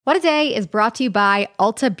What a Day is brought to you by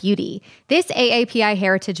Ulta Beauty. This AAPI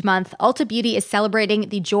Heritage Month, Ulta Beauty is celebrating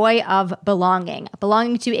the joy of belonging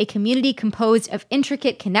to a community composed of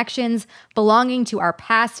intricate connections, belonging to our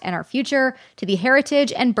past and our future, to the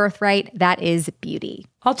heritage and birthright that is beauty.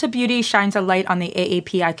 Ulta Beauty shines a light on the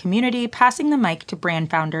AAPI community, passing the mic to brand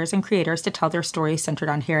founders and creators to tell their stories centered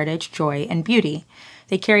on heritage, joy, and beauty.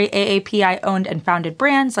 They carry AAPI-owned and founded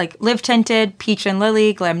brands like Live Tinted, Peach and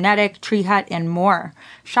Lily, Glamnetic, Tree Hut, and more.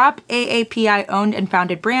 Shop AAPI-owned and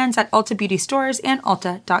founded brands at Ulta Beauty stores and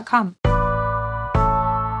Ulta.com.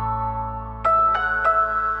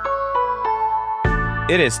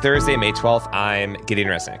 It is Thursday, May 12th. I'm Gideon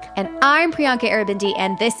Resnick. And I'm Priyanka Aribindi,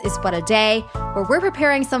 and this is What a Day, where we're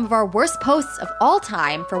preparing some of our worst posts of all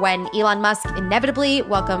time for when Elon Musk inevitably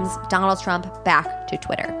welcomes Donald Trump back to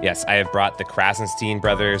Twitter. Yes, I have brought the Krasenstein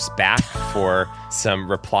brothers back for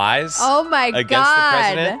some replies against the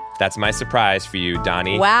president. That's my surprise for you,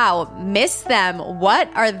 Donnie. Wow, miss them.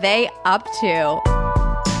 What are they up to?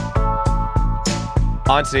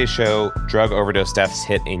 On today's show, drug overdose deaths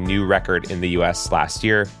hit a new record in the U.S. last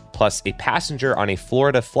year. Plus, a passenger on a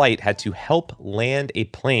Florida flight had to help land a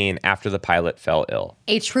plane after the pilot fell ill.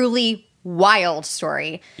 A truly wild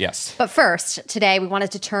story. Yes. But first, today we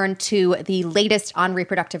wanted to turn to the latest on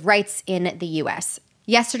reproductive rights in the U.S.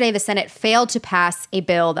 Yesterday, the Senate failed to pass a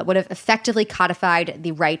bill that would have effectively codified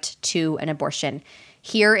the right to an abortion.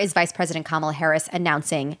 Here is Vice President Kamala Harris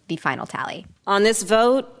announcing the final tally. On this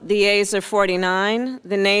vote, the yeas are 49,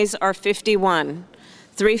 the nays are 51.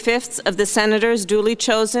 3/5 of the senators duly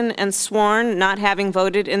chosen and sworn not having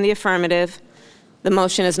voted in the affirmative. The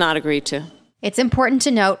motion is not agreed to. It's important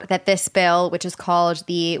to note that this bill, which is called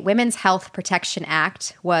the Women's Health Protection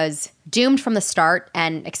Act, was doomed from the start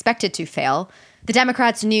and expected to fail. The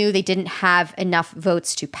Democrats knew they didn't have enough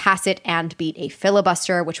votes to pass it and beat a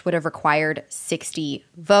filibuster, which would have required 60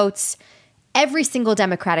 votes. Every single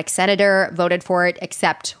Democratic senator voted for it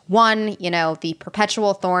except one, the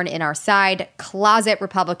perpetual thorn in our side, closet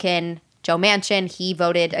Republican Joe Manchin. He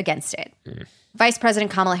voted against it. Vice President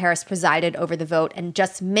Kamala Harris presided over the vote, and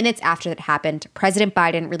just minutes after that happened, President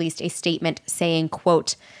Biden released a statement saying,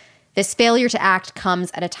 quote, "This failure to act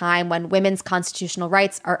comes at a time when women's constitutional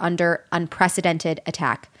rights are under unprecedented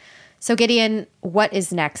attack." So, Gideon, what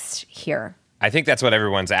is next here? I think that's what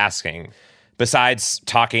everyone's asking. Besides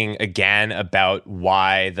talking again about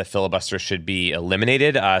why the filibuster should be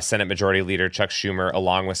eliminated, Senate Majority Leader Chuck Schumer,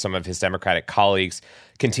 along with some of his Democratic colleagues,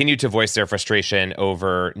 continue to voice their frustration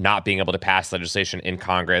over not being able to pass legislation in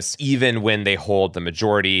Congress, even when they hold the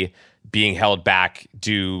majority, being held back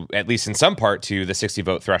due, at least in some part, to the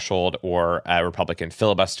 60-vote threshold or a Republican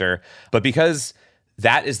filibuster. But because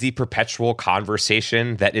that is the perpetual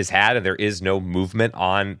conversation that is had, and there is no movement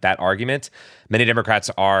on that argument, many Democrats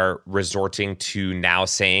are resorting to now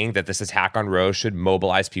saying that this attack on Roe should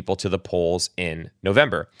mobilize people to the polls in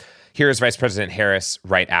November. Here's Vice President Harris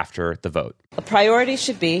right after the vote. A priority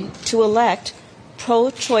should be to elect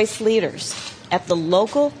pro-choice leaders at the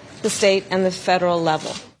local, the state, and the federal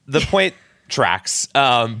level. The point tracks,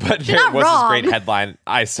 but there was this great headline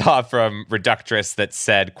I saw from Reductress that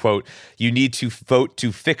said, quote, "You need to vote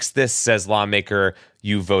to fix this, says lawmaker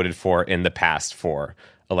you voted for in the past 4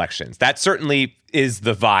 elections." That certainly is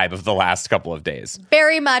the vibe of the last couple of days.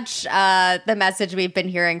 Very much the message we've been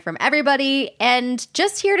hearing from everybody. And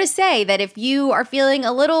just here to say that if you are feeling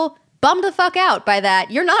a little bummed the fuck out by that,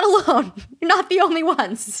 you're not alone. You're not the only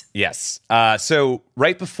ones. Yes. So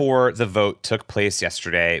right before the vote took place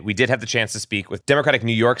yesterday, we did have the chance to speak with Democratic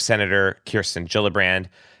New York Senator Kirsten Gillibrand.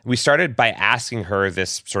 We started by asking her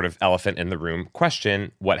this sort of elephant in the room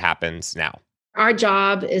question: what happens now? Our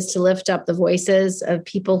job is to lift up the voices of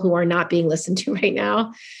people who are not being listened to right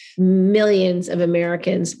now. Millions of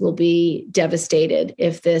Americans will be devastated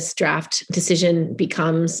if this draft decision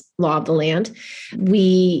becomes law of the land.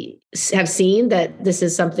 We have seen that this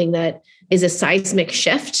is something that is a seismic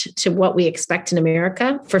shift to what we expect in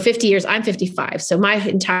America. For 50 years, I'm 55. So my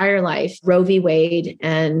entire life, Roe v. Wade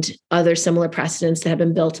and other similar precedents that have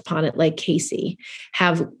been built upon it, like Casey,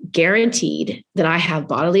 have guaranteed that I have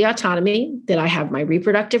bodily autonomy, that I have my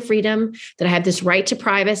reproductive freedom, that I have this right to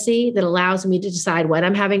privacy that allows me to decide when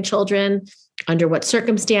I'm having children, under what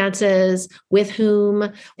circumstances, with whom.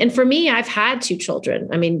 And for me, I've had 2 children.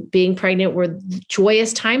 I mean, being pregnant were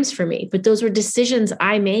joyous times for me, but those were decisions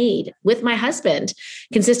I made with my husband,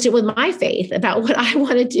 consistent with my faith about what I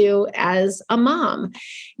want to do as a mom.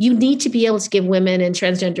 You need to be able to give women and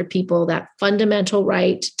transgender people that fundamental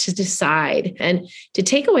right to decide. And to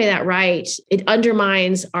take away that right, it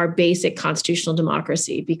undermines our basic constitutional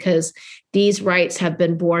democracy, because these rights have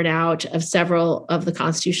been born out of several of the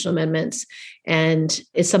constitutional amendments And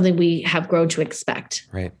it's something we have grown to expect.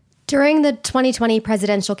 Right. During the 2020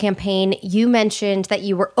 presidential campaign, you mentioned that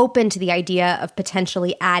you were open to the idea of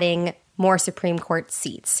potentially adding more Supreme Court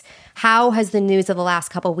seats. How has the news of the last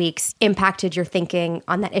couple of weeks impacted your thinking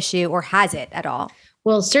on that issue, or has it at all?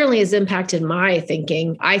 Well, it certainly has impacted my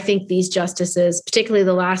thinking. I think these justices, particularly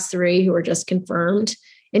the last three who were just confirmed,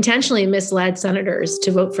 intentionally misled senators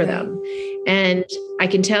to vote for them. And I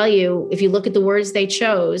can tell you, if you look at the words they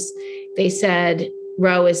chose, they said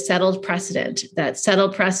Roe is settled precedent, that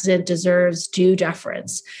settled precedent deserves due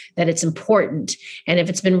deference, that it's important. And if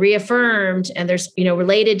it's been reaffirmed and there's,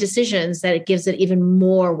 related decisions, that it gives it even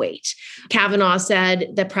more weight. Kavanaugh said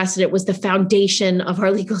that precedent was the foundation of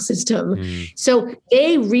our legal system. So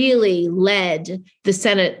they really led the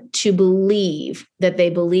Senate to believe that they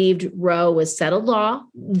believed Roe was settled law.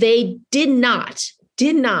 They did not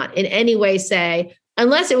in any way say,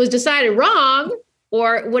 unless it was decided wrong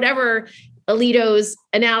or whatever Alito's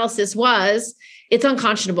analysis was, it's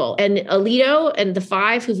unconscionable. And Alito and the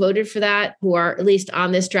five who voted for that, who are at least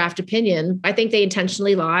on this draft opinion, I think they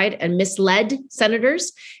intentionally lied and misled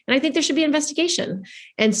senators. And I think there should be an investigation.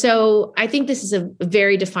 And so I think this is a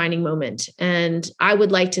very defining moment. And I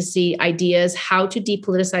would like to see ideas how to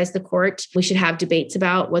depoliticize the court. We should have debates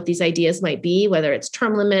about what these ideas might be, whether it's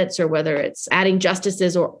term limits or whether it's adding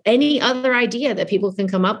justices or any other idea that people can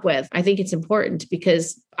come up with. I think it's important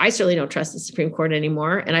because I certainly don't trust the Supreme Court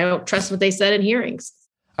anymore. And I don't trust what they said in hearings.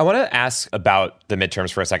 I want to ask about the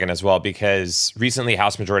midterms for a second as well, because recently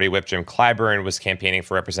House Majority Whip Jim Clyburn was campaigning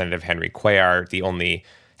for Representative Henry Cuellar, the only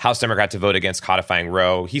House Democrat to vote against codifying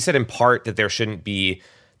Roe. He said in part that there shouldn't be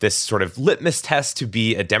this sort of litmus test to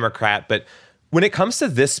be a Democrat. But when it comes to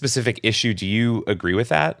this specific issue, do you agree with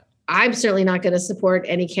that? I'm certainly not going to support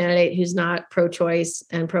any candidate who's not pro-choice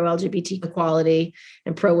and pro-LGBT equality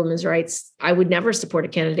and pro-women's rights. I would never support a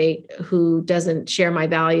candidate who doesn't share my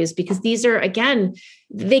values, because these are, again,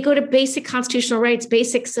 they go to basic constitutional rights,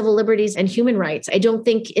 basic civil liberties, and human rights. I don't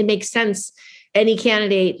think it makes sense any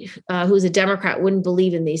candidate who's a Democrat wouldn't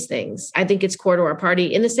believe in these things. I think it's core to our party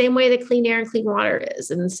in the same way that clean air and clean water is,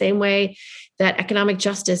 in the same way that economic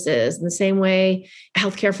justice is, in the same way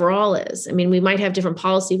healthcare for all is. I mean, we might have different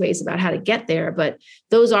policy ways about how to get there, but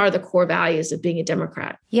those are the core values of being a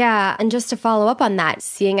Democrat. Yeah. And just to follow up on that,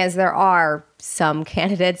 seeing as there are some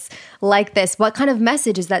candidates like this, what kind of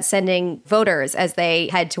message is that sending voters as they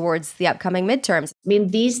head towards the upcoming midterms? I mean,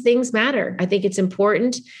 these things matter. I think it's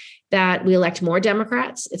important that we elect more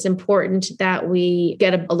Democrats. It's important that we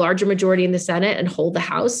get a larger majority in the Senate and hold the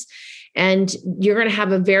House. And you're going to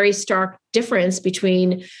have a very stark difference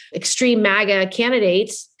between extreme MAGA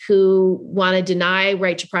candidates who want to deny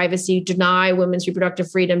right to privacy, deny women's reproductive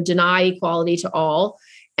freedom, deny equality to all,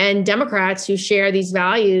 and Democrats who share these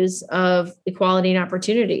values of equality and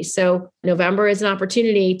opportunity. So November is an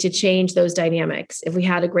opportunity to change those dynamics. If we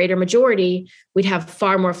had a greater majority, we'd have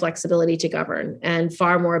far more flexibility to govern and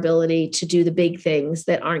far more ability to do the big things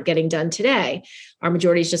that aren't getting done today. Our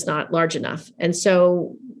majority is just not large enough. And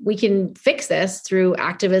so we can fix this through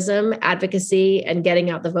activism, advocacy, and getting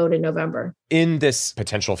out the vote in November. In this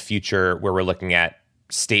potential future where we're looking at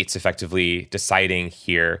states effectively deciding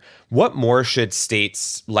here, what more should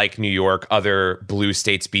states like New York, other blue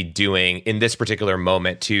states be doing in this particular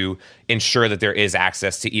moment to ensure that there is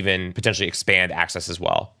access to even potentially expand access as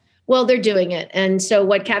well? Well, they're doing it. And so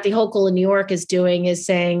what Kathy Hochul in New York is doing is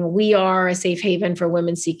saying, we are a safe haven for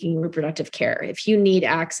women seeking reproductive care. If you need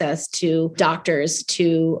access to doctors,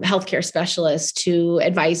 to healthcare specialists, to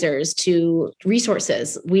advisors, to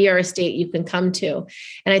resources, we are a state you can come to.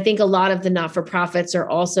 And I think a lot of the not-for-profits are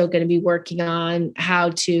also going to be working on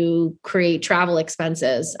how to create travel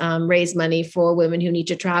expenses, raise money for women who need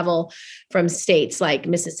to travel from states like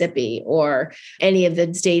Mississippi or any of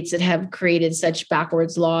the states that have created such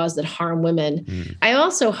backwards laws that harm women. I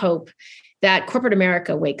also hope that corporate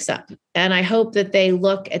America wakes up. And I hope that they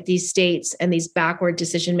look at these states and these backward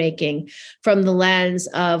decision-making from the lens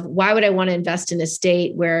of, why would I want to invest in a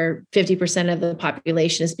state where 50% of the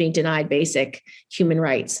population is being denied basic human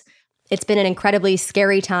rights? It's been an incredibly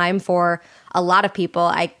scary time for a lot of people.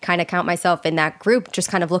 I kind of count myself in that group, just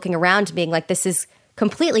kind of looking around and being like, this is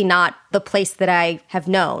completely not the place that I have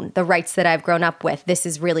known, the rights that I've grown up with. This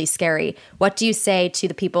is really scary. What do you say to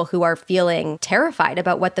the people who are feeling terrified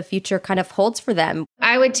about what the future kind of holds for them?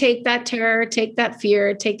 I would take that terror, take that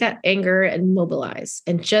fear, take that anger and mobilize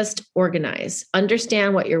and just organize.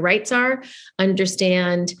 Understand what your rights are,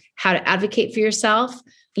 understand how to advocate for yourself.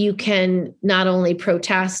 You can not only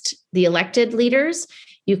protest the elected leaders,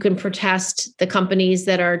 you can protest the companies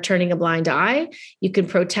that are turning a blind eye. You can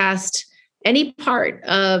protest any part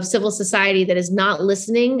of civil society that is not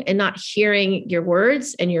listening and not hearing your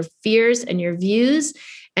words and your fears and your views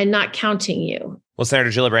and not counting you. Well, Senator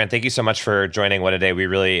Gillibrand, thank you so much for joining What a Day. We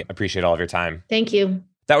really appreciate all of your time. Thank you.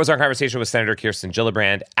 That was our conversation with Senator Kirsten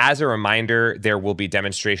Gillibrand. As a reminder, there will be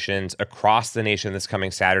demonstrations across the nation this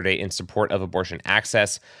coming Saturday in support of abortion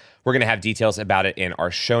access. We're going to have details about it in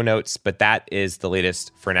our show notes, but that is the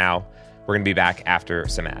latest for now. We're going to be back after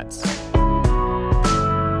some ads.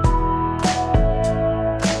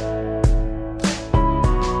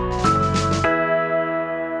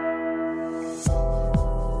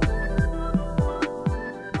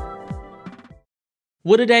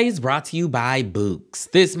 What a Day is brought to you by Books.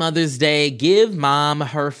 This Mother's Day, give mom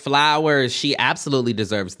her flowers. She absolutely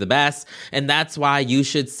deserves the best, and that's why you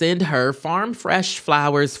should send her farm fresh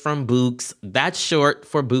flowers from Books. That's short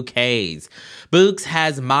for bouquets. Books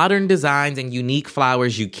has modern designs and unique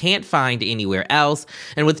flowers you can't find anywhere else,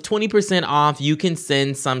 and with 20% off, you can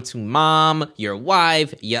send some to mom, your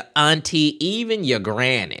wife, your auntie, even your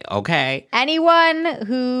granny, okay? Anyone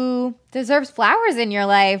who deserves flowers in your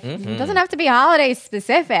life. It doesn't have to be holiday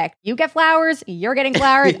specific. You get flowers, you're getting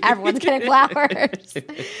flowers, everyone's getting flowers.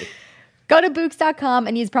 Go to Books.com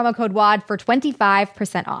and use promo code WAD for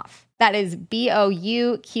 25% off. That is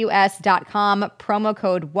BOUQS.com, promo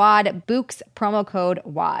code WAD, Books, promo code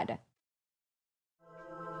WAD.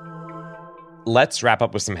 Let's wrap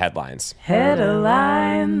up with some headlines.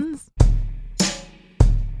 Headlines.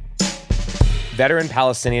 Veteran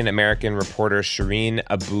Palestinian-American reporter Shireen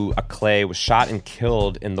Abu Akleh was shot and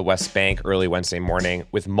killed in the West Bank early Wednesday morning,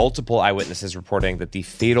 with multiple eyewitnesses reporting that the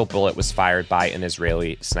fatal bullet was fired by an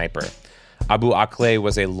Israeli sniper. Abu Akleh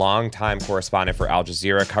was a longtime correspondent for Al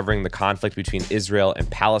Jazeera, covering the conflict between Israel and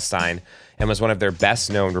Palestine, and was one of their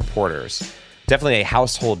best-known reporters. Definitely a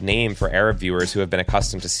household name for Arab viewers who have been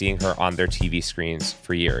accustomed to seeing her on their TV screens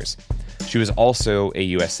for years. She was also a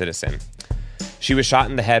U.S. citizen. She was shot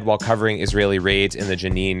in the head while covering Israeli raids in the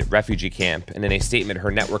Jenin refugee camp, and in a statement, her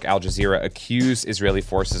network Al Jazeera accused Israeli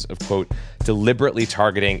forces of, quote, deliberately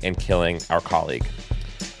targeting and killing our colleague.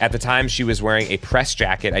 At the time, she was wearing a press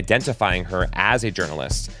jacket identifying her as a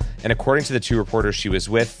journalist, and according to the two reporters she was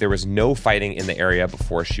with, there was no fighting in the area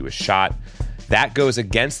before she was shot. That goes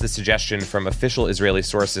against the suggestion from official Israeli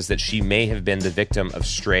sources that she may have been the victim of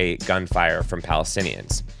stray gunfire from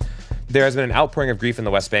Palestinians. There has been an outpouring of grief in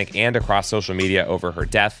the West Bank and across social media over her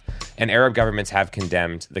death, and Arab governments have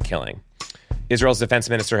condemned the killing. Israel's defense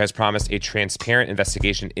minister has promised a transparent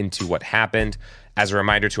investigation into what happened. As a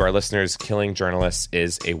reminder to our listeners, killing journalists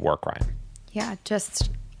is a war crime. Yeah,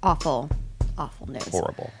 just awful, awful news.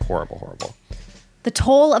 Horrible, horrible, horrible. The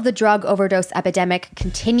toll of the drug overdose epidemic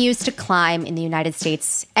continues to climb in the United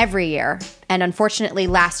States every year, and unfortunately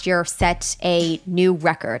last year set a new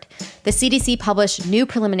record. The CDC published new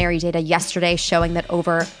preliminary data yesterday showing that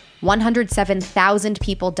over 107,000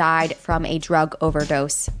 people died from a drug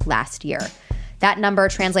overdose last year. That number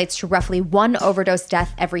translates to roughly one overdose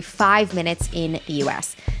death every 5 minutes in the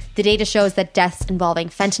U.S. The data shows that deaths involving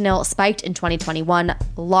fentanyl spiked in 2021,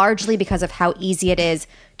 largely because of how easy it is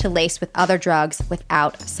to lace with other drugs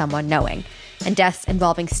without someone knowing. And deaths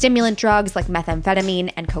involving stimulant drugs like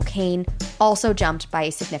methamphetamine and cocaine also jumped by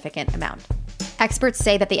a significant amount. Experts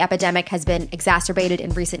say that the epidemic has been exacerbated in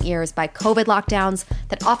recent years by COVID lockdowns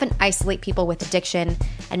that often isolate people with addiction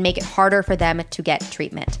and make it harder for them to get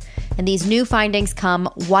treatment. And these new findings come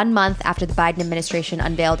 1 month after the Biden administration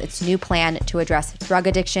unveiled its new plan to address drug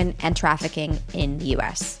addiction and trafficking in the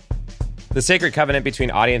U.S. The sacred covenant between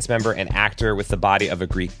audience member and actor with the body of a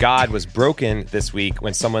Greek god was broken this week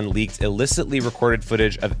when someone leaked illicitly recorded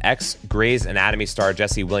footage of ex-Grey's Anatomy star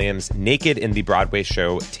Jesse Williams naked in the Broadway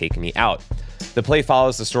show Take Me Out. The play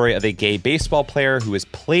follows the story of a gay baseball player who is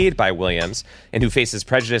played by Williams and who faces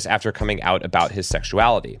prejudice after coming out about his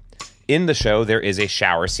sexuality. In the show, there is a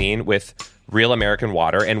shower scene with real American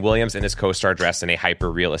water, and Williams and his co-star dressed in a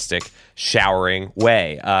hyper-realistic showering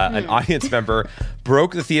way. An audience member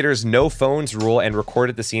broke the theater's no phones rule and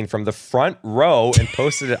recorded the scene from the front row and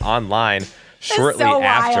posted it online shortly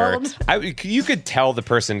after. You could tell the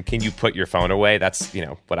person, can you put your phone away? That's,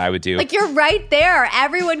 what I would do. Like, you're right there.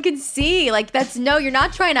 Everyone can see. Like, you're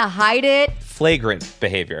not trying to hide it. Flagrant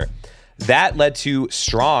behavior. That led to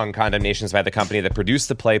strong condemnations by the company that produced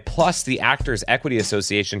the play, plus the Actors Equity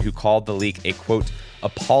Association, who called the leak a, quote,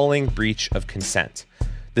 appalling breach of consent.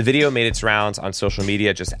 The video made its rounds on social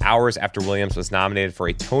media just hours after Williams was nominated for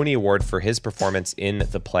a Tony Award for his performance in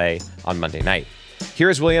the play on Monday night.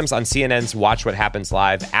 Here is Williams on CNN's Watch What Happens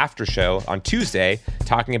Live after show on Tuesday,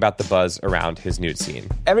 talking about the buzz around his nude scene.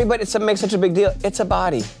 Everybody makes such a big deal. It's a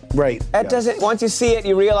body. Right. That doesn't, once you see it,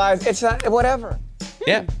 you realize it's not, whatever.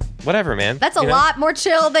 Yeah. whatever, man. That's a lot more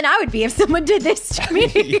chill than I would be if someone did this to me.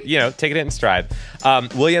 Taking it in stride.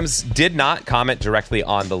 Williams did not comment directly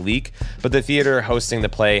on the leak, but the theater hosting the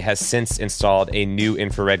play has since installed a new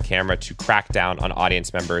infrared camera to crack down on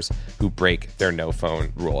audience members who break their no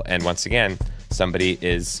phone rule. And once again, somebody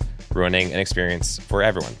is ruining an experience for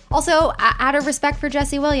everyone. Also, out of respect for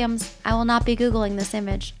Jesse Williams, I will not be Googling this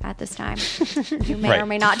image at this time. You may or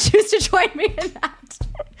may not choose to join me in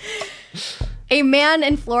that. A man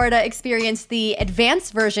in Florida experienced the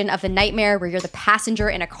advanced version of the nightmare where you're the passenger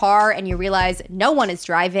in a car and you realize no one is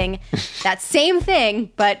driving. That same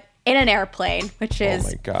thing, but in an airplane, which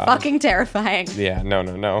is fucking terrifying. Yeah,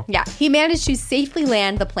 no. Yeah, he managed to safely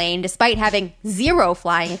land the plane despite having zero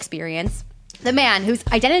flying experience. The man, whose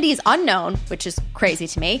identity is unknown, which is crazy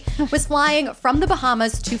to me, was flying from the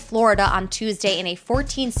Bahamas to Florida on Tuesday in a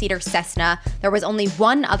 14-seater Cessna. There was only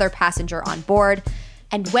one other passenger on board.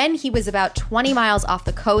 And when he was about 20 miles off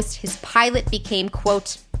the coast, his pilot became,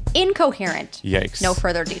 quote, incoherent. Yikes. No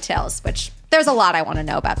further details, which there's a lot I want to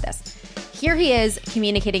know about this. Here he is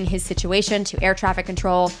communicating his situation to air traffic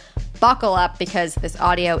control. Buckle up because this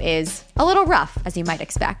audio is a little rough, as you might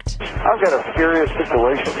expect. I've got a serious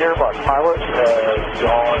situation here. My pilot has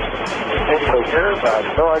gone incoherent. I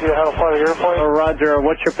have no idea how to fly the airplane. Roger,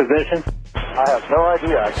 what's your position? I have no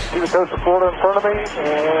idea. I can see the coast of Florida in front of me,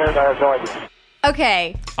 and I have no idea.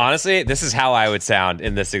 Okay. Honestly, this is how I would sound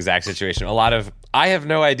in this exact situation. A lot of, I have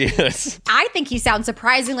no ideas. I think he sounds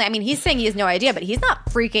surprisingly, I mean, he's saying he has no idea, but he's not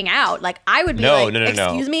freaking out. Like, I would be No.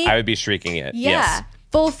 excuse me? I would be shrieking it. Yeah. Yes.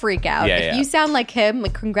 Full freak out. Yeah, if you sound like him,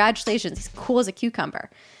 like, congratulations. He's cool as a cucumber.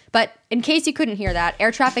 But in case you couldn't hear that,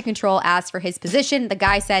 air traffic control asked for his position. The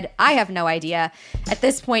guy said, I have no idea. At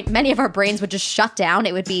this point, many of our brains would just shut down.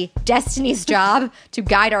 It would be Destiny's job to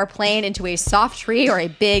guide our plane into a soft tree or a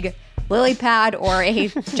big lily pad or a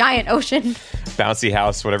giant ocean. Bouncy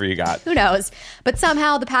house, whatever you got. Who knows? But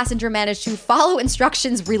somehow the passenger managed to follow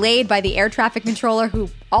instructions relayed by the air traffic controller, who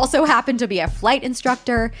also happened to be a flight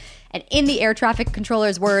instructor. And in the air traffic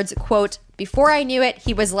controller's words, quote, before I knew it,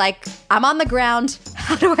 he was like, I'm on the ground.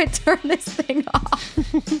 How do I turn this thing off?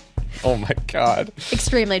 Oh my God.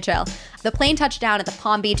 Extremely chill. The plane touched down at the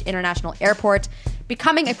Palm Beach International Airport.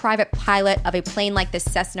 Becoming a private pilot of a plane like this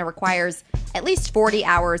Cessna requires at least 40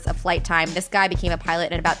 hours of flight time. This guy became a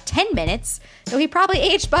pilot in about 10 minutes, though he probably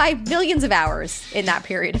aged by millions of hours in that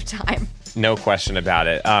period of time. No question about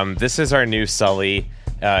it. This is our new Sully.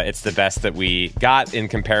 It's the best that we got in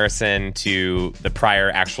comparison to the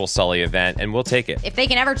prior actual Sully event, and we'll take it. If they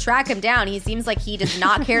can ever track him down, he seems like he does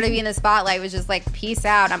not care to be in the spotlight. It was just like, peace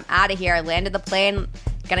out, I'm out of here. I landed the plane,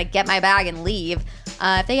 gonna get my bag and leave.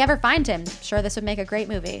 If they ever find him, sure, this would make a great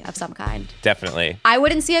movie of some kind. Definitely. I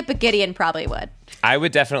wouldn't see it, but Gideon probably would. I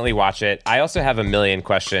would definitely watch it. I also have a million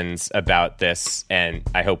questions about this, and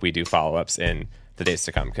I hope we do follow-ups in the days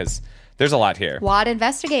to come, because there's a lot here. Wad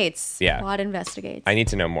investigates. Yeah. Wad investigates. I need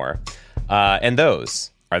to know more. And those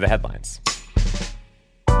are the headlines.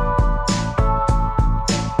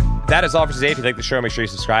 That is all for today. If you like the show, make sure you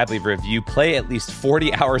subscribe, leave a review, play at least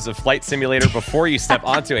 40 hours of Flight Simulator before you step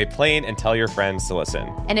onto a plane, and tell your friends to listen.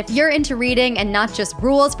 And if you're into reading and not just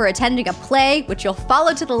rules for attending a play, which you'll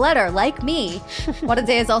follow to the letter like me, What a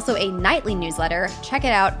Day is also a nightly newsletter. Check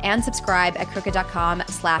it out and subscribe at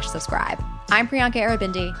crooked.com/subscribe. I'm Priyanka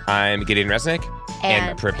Arabindi. I'm Gideon Resnick.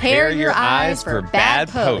 And prepare your eyes for bad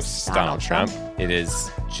posts, Donald Trump. It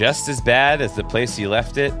is just as bad as the place you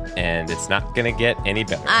left it, and it's not going to get any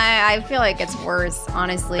better. I feel like it's worse,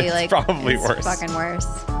 honestly. It's probably worse. Fucking worse.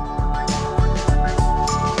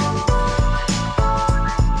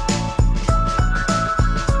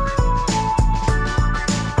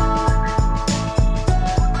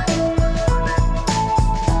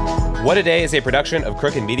 What a Day is a production of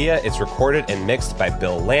Crooked Media. It's recorded and mixed by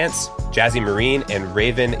Bill Lance. Jazzy Marine and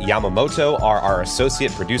Raven Yamamoto are our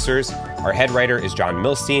associate producers. Our head writer is John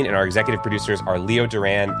Milstein, and our executive producers are Leo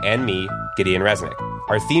Duran and me, Gideon Resnick.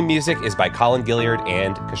 Our theme music is by Colin Gilliard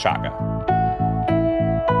and Kashaka.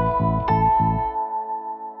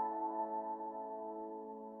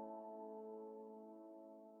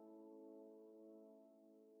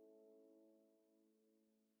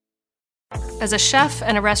 As a chef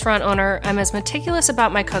and a restaurant owner, I'm as meticulous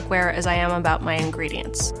about my cookware as I am about my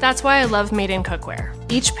ingredients. That's why I love Made in Cookware.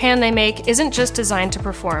 Each pan they make isn't just designed to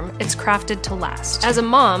perform, it's crafted to last. As a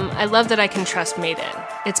mom, I love that I can trust Made In.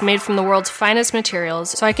 It's made from the world's finest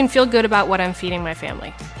materials, so I can feel good about what I'm feeding my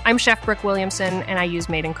family. I'm Chef Brooke Williamson, and I use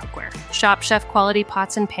Made in Cookware. Shop chef quality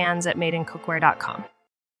pots and pans at madeincookware.com.